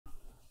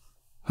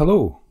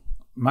Hello,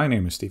 my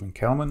name is Stephen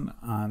Kelman,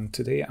 and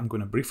today I'm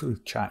going to briefly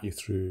chat you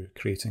through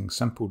creating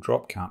simple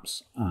drop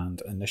caps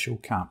and initial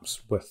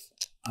caps with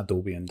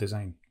Adobe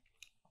InDesign.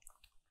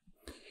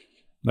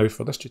 Now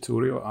for this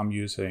tutorial I'm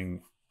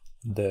using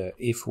the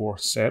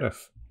A4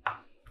 Serif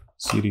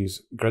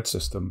series grid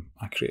system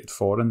I created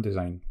for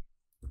InDesign.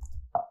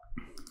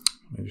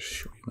 Let me just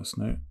show you this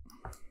now.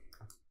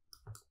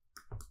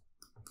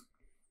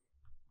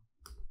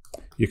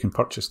 You can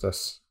purchase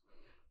this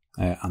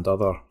and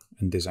other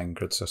InDesign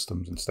grid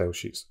systems and style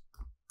sheets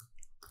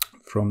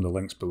from the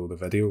links below the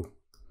video.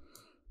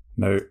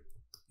 Now,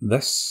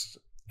 this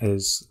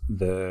is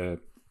the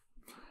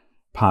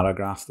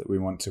paragraph that we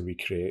want to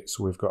recreate.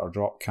 So we've got our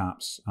drop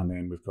caps and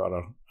then we've got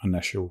our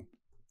initial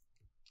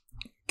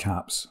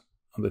caps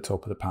at the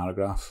top of the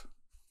paragraph.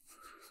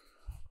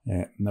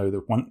 Now,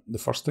 the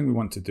first thing we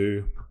want to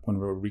do when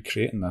we're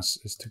recreating this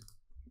is to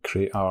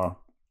create our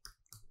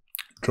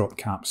drop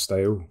cap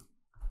style.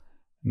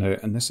 Now,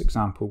 in this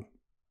example,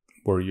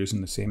 we're using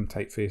the same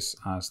typeface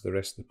as the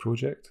rest of the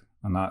project,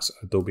 and that's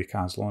Adobe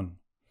Caslon.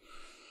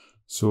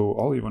 So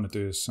all you want to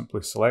do is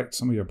simply select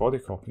some of your body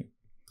copy,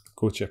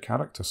 go to your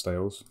character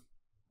styles,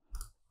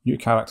 new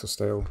character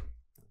style,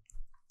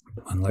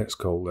 and let's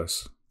call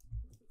this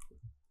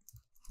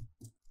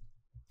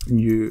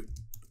new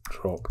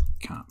drop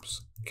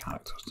caps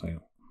character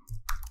style.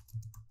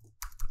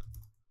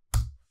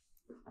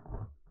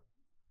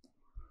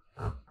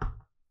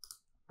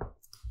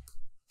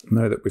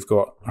 Now that we've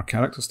got our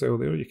character style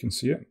there, you can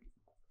see it,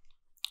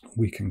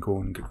 we can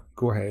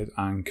go ahead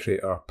and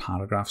create our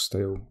paragraph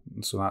style.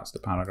 And so that's the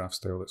paragraph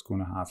style that's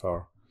going to have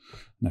our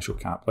initial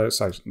cap. Let's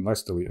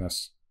delete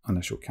this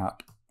initial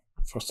cap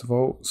first of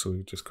all. So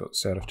we've just got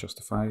serif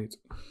justified.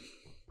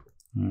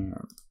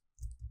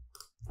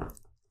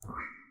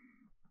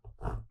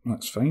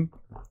 That's fine.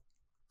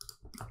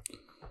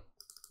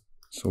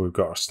 So we've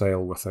got our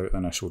style without the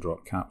initial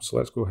drop cap. So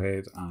let's go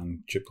ahead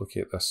and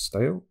duplicate this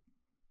style.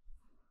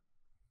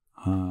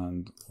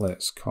 And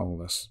let's call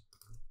this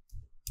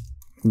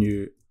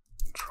new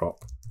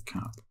drop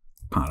cap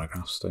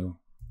paragraph style.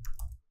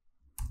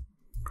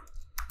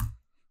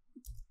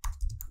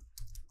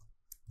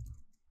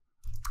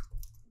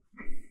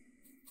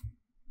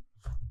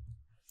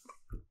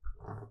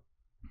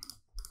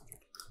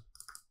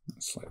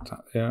 Let's select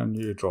that there,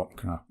 new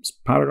drop cap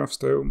paragraph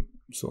style.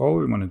 So all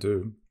we want to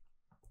do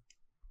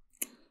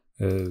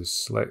is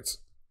select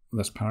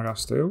this paragraph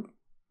style,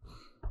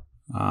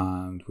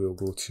 and we'll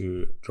go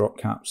to drop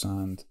caps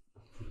and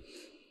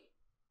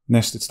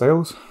nested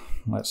styles.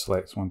 Let's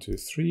select 1, 2,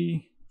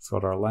 3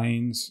 for our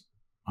lines,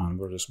 and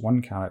we're just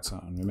one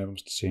character. And remember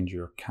to change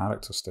your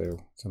character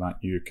style to that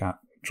new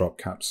drop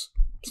caps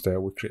style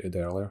we created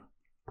earlier.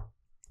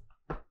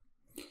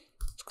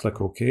 Let's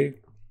click OK.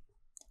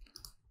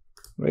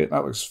 Right,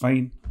 that looks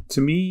fine.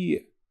 To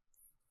me,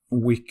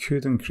 we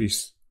could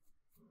increase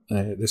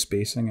the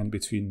spacing in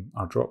between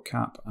our drop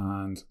cap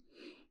and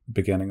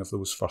beginning of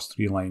those first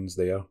 3 lines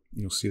there.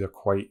 You'll see they're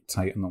quite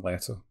tight in the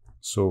letter.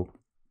 So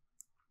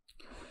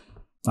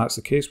that's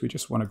the case. We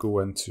just want to go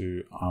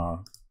into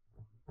our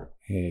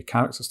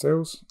character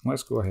styles.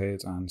 Let's go ahead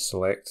and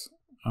select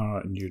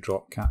our new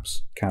drop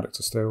caps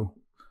character style.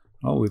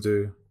 All we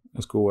do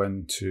is go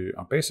into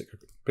our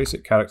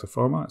basic character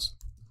formats,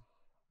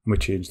 and we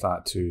change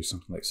that to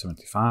something like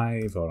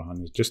 75 or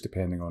 100, just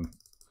depending on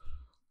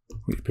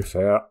what you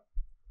prefer.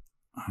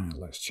 And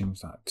let's change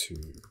that to,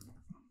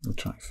 we'll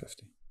try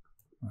 50.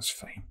 That's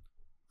fine.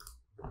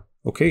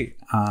 Okay,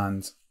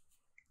 and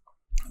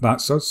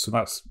that's us. So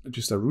that's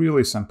just a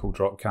really simple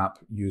drop cap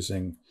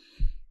using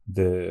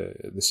the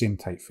same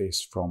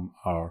typeface from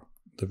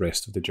the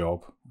rest of the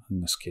job.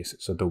 In this case,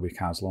 it's Adobe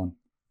Caslon.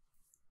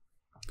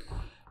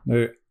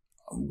 Now,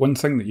 one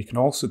thing that you can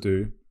also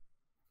do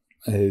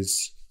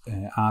is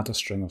add a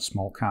string of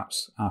small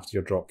caps after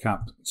your drop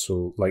cap.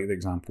 So like the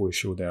example we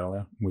showed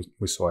earlier,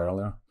 we saw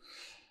earlier.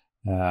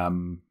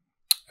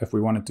 If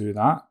we want to do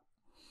that,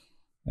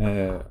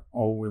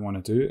 all we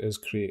want to do is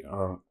create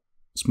our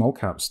small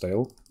cap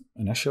style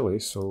initially.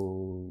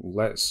 So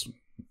let's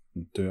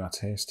do a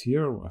test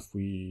here. If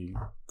we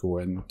go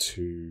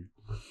into,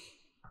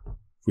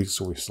 we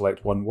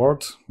select one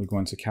word, we go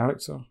into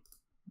character,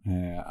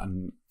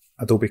 and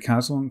Adobe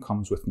Caslon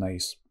comes with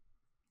nice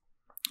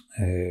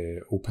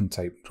open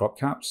type drop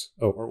caps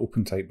or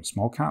open type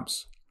small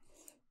caps.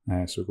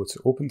 So we go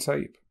to open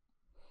type,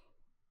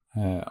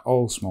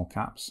 all small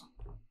caps.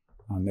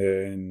 And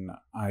then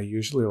I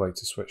usually like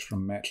to switch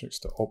from metrics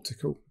to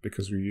optical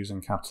because we're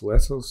using capital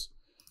letters,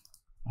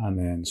 and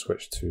then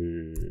switch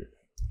to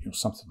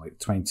something like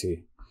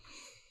 20,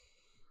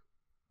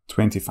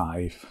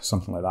 25,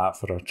 something like that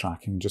for our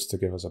tracking, just to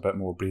give us a bit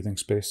more breathing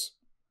space.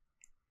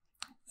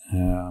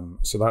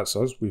 So that's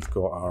us. We've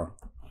got our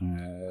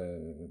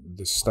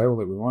the style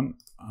that we want,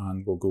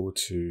 and we'll go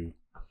to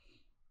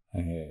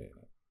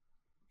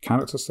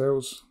character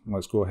styles.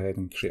 Let's go ahead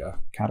and create a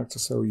character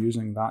style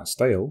using that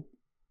style.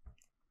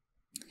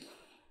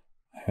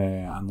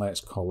 And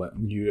let's call it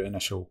new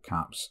initial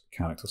caps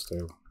character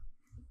style.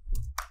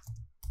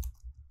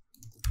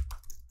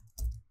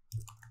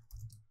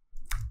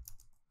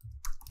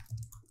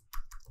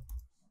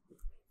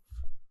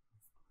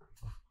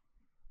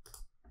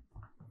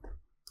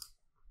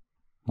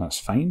 That's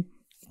fine.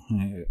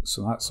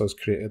 So that's us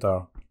created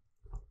our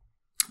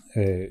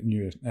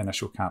new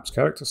initial caps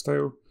character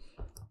style.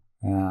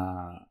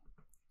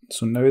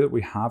 So now that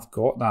we have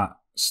got that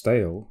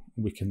style,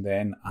 we can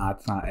then add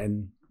that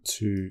in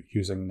to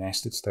using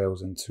nested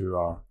styles into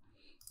our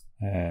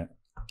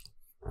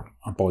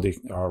body,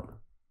 our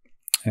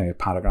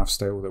paragraph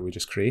style that we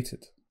just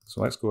created.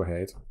 So let's go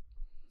ahead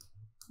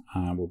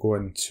and we'll go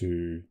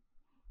into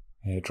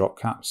drop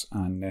caps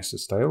and nested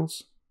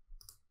styles.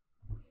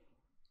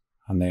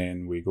 And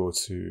then we go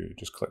to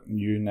just click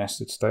new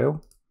nested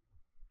style.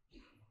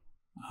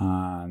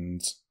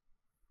 And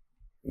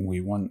we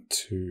want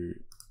to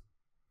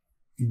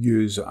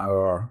use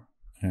our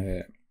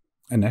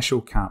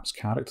initial caps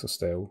character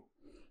style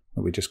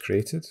that we just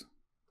created.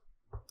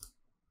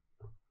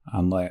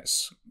 And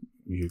let's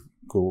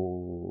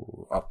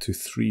go up to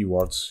 3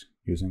 words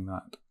using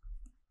that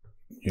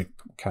new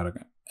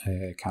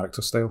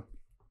character style.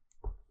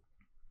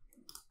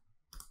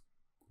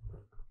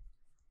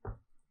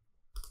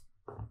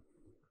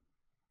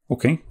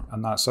 Okay,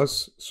 and that's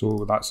us.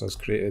 So that's us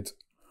created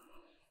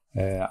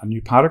a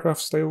new paragraph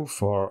style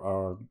for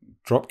our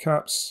drop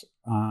caps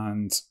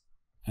and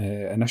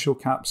initial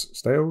caps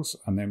styles,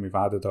 and then we've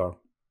added our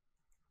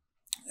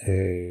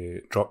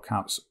drop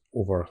caps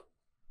over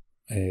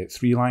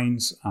 3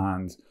 lines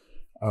and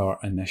our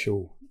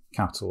initial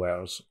capital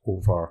letters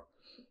over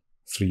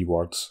 3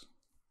 words.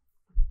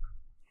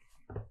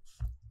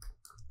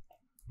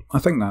 I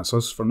think that's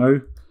us for now.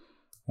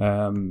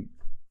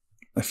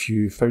 If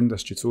you found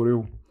this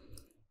tutorial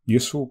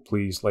useful,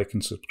 please like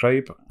and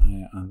subscribe,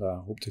 and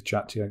I hope to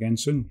chat to you again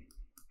soon.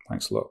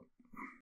 Thanks a lot.